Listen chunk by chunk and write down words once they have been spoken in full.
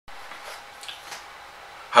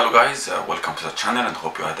Hello guys, welcome to the channel and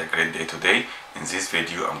hope you had a great day today. In this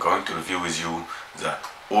video I'm going to review with you the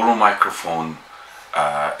Uhuru microphone.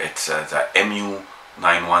 It's the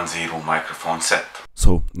MU910 microphone set.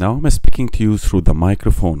 So now I'm speaking to you through the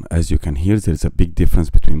microphone. As you can hear, there's a big difference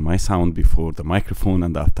between my sound before the microphone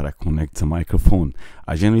and after I connect the microphone.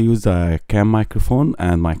 I generally use a cam microphone,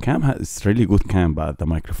 and my cam has really good cam, but the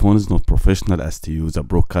microphone is not professional as to use a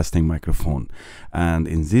broadcasting microphone. And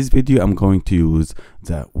in this video I'm going to use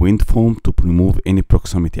the wind foam to remove any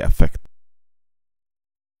proximity effect.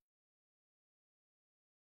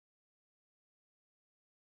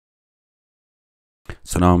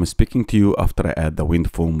 So now I'm speaking to you after I add the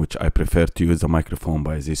wind foam, which I prefer to use the microphone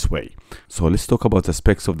by this way. So let's talk about the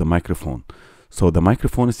specs of the microphone. So the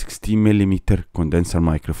microphone is 16mm condenser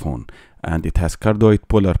microphone, and it has cardioid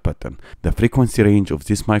polar pattern. The frequency range of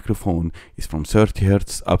this microphone is from 30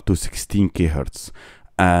 Hz up to 16 kHz.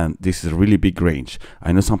 And this is a really big range.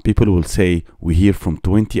 I know some people will say we hear from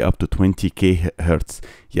 20 up to 20 kHz.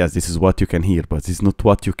 Yes, this is what you can hear, but this is not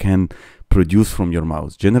what you can produce from your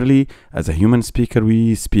mouth. Generally, as a human speaker,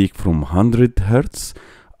 we speak from 100 Hz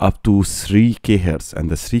up to 3 kHz, and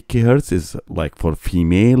the 3 kHz is like for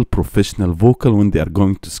female professional vocal. When they are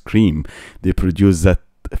going to scream, they produce that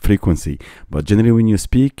frequency. But generally when you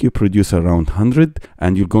speak, you produce around 100,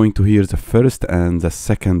 and you're going to hear the first and the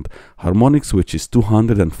second harmonics, which is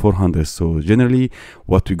 200 and 400. So generally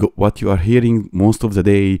what you are hearing most of the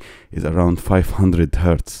day is around 500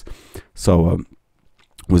 Hz. So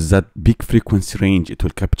with that big frequency range, it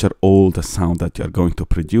will capture all the sound that you are going to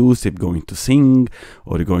produce. If you're going to sing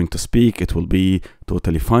or you're going to speak, it will be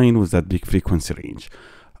totally fine with that big frequency range.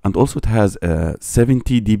 And also it has a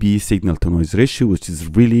 70 dB signal to noise ratio, which is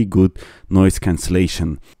really good noise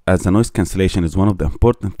cancellation, as the noise cancellation is one of the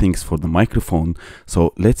important things for the microphone.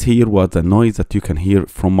 So let's hear what the noise that you can hear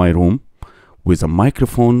from my room with a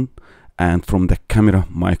microphone and from the camera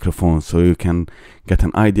microphone, so you can get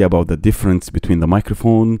an idea about the difference between the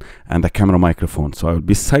microphone and the camera microphone. So I will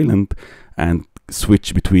be silent and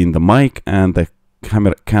switch between the mic and the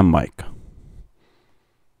cam mic.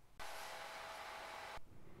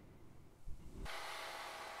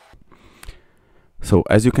 So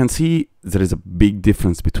as you can see, there is a big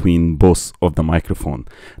difference between both of the microphone.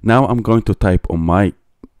 Now I'm going to type on my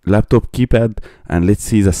laptop keypad, and let's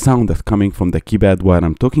see the sound that's coming from the keypad while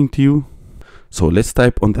I'm talking to you. So let's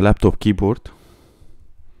type on the laptop keyboard.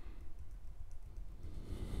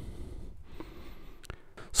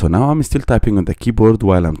 So now I'm still typing on the keyboard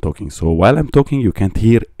while I'm talking. So while I'm talking, you can't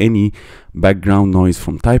hear any background noise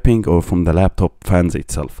from typing or from the laptop fans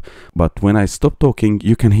itself. But when I stop talking,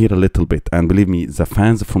 you can hear a little bit. And believe me, the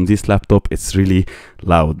fans from this laptop, it's really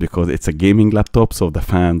loud because it's a gaming laptop, so the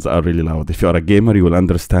fans are really loud. If you are a gamer, you will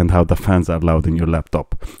understand how the fans are loud in your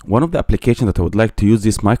laptop. One of the applications that I would like to use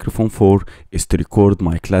this microphone for is to record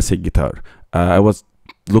my classic guitar. I was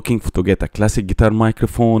looking to get a classic guitar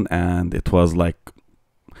microphone, and it was like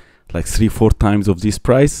 3-4 times of this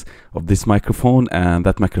price of this microphone, and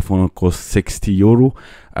that microphone cost 60 euro.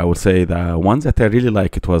 I would say the ones that I really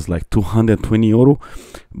like, it was like 220 euro.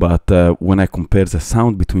 But when I compare the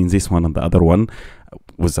sound between this one and the other one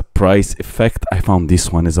with the price effect, I found this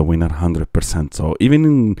one is a winner 100%. So even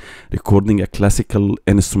in recording a classical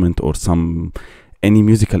instrument or any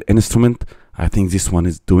musical instrument, I think this one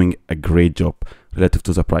is doing a great job relative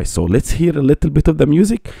to the price. So let's hear a little bit of the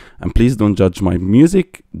music, and please don't judge my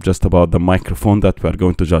music, just about the microphone that we are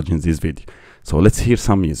going to judge in this video. So let's hear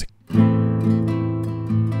some music.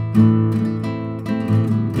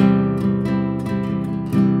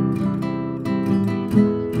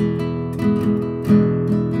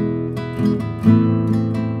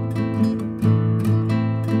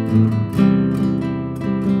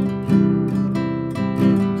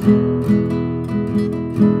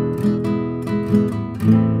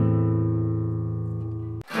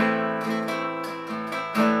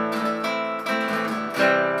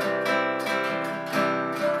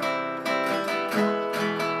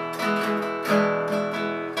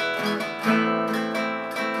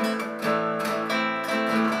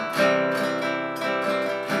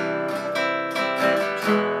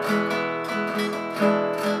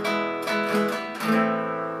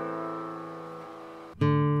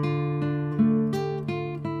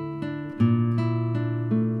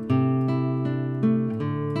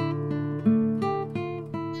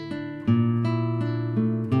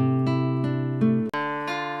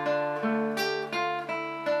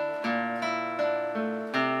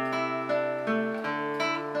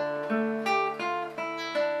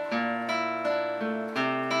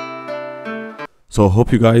 So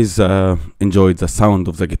hope you guys enjoyed the sound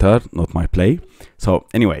of the guitar, not my play. So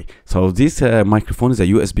anyway, so this microphone is a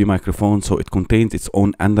USB microphone, so it contains its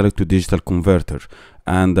own analog to digital converter.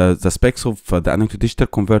 And the specs of the analog to digital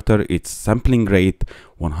converter, its sampling rate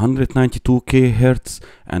 192 kHz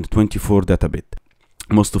and 24 data bit.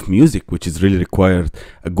 Most of music, which is really required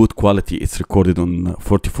a good quality, it's recorded on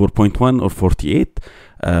 44.1 or 48.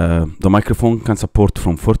 The microphone can support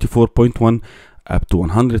from 44.1 up to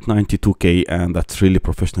 192K, and that's really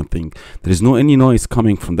professional thing. There is no any noise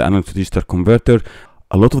coming from the analog to digital converter.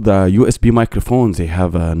 A lot of the USB microphones, they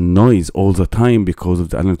have a noise all the time because of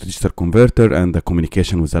the analog to digital converter and the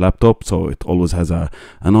communication with the laptop, so it always has a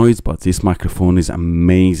noise. But this microphone is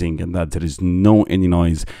amazing in that there is no any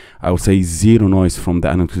noise. I would say zero noise from the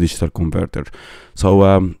analog to digital converter.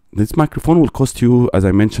 So this microphone will cost you, as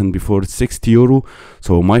I mentioned before, 60 euro.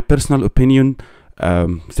 So my personal opinion,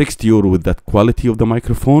 60 euro with that quality of the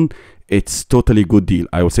microphone, it's totally good deal.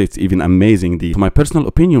 I would say it's even amazing deal. My personal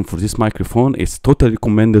opinion for this microphone is totally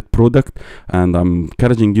recommended product, and I'm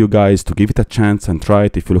encouraging you guys to give it a chance and try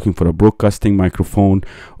it if you're looking for a broadcasting microphone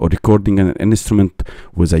or recording an instrument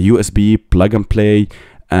with a USB plug and play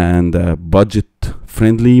and a budget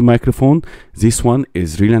friendly microphone. This one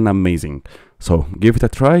is really amazing. So give it a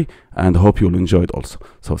try and hope you'll enjoy it also.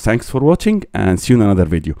 So thanks for watching and see you in another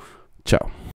video. Ciao.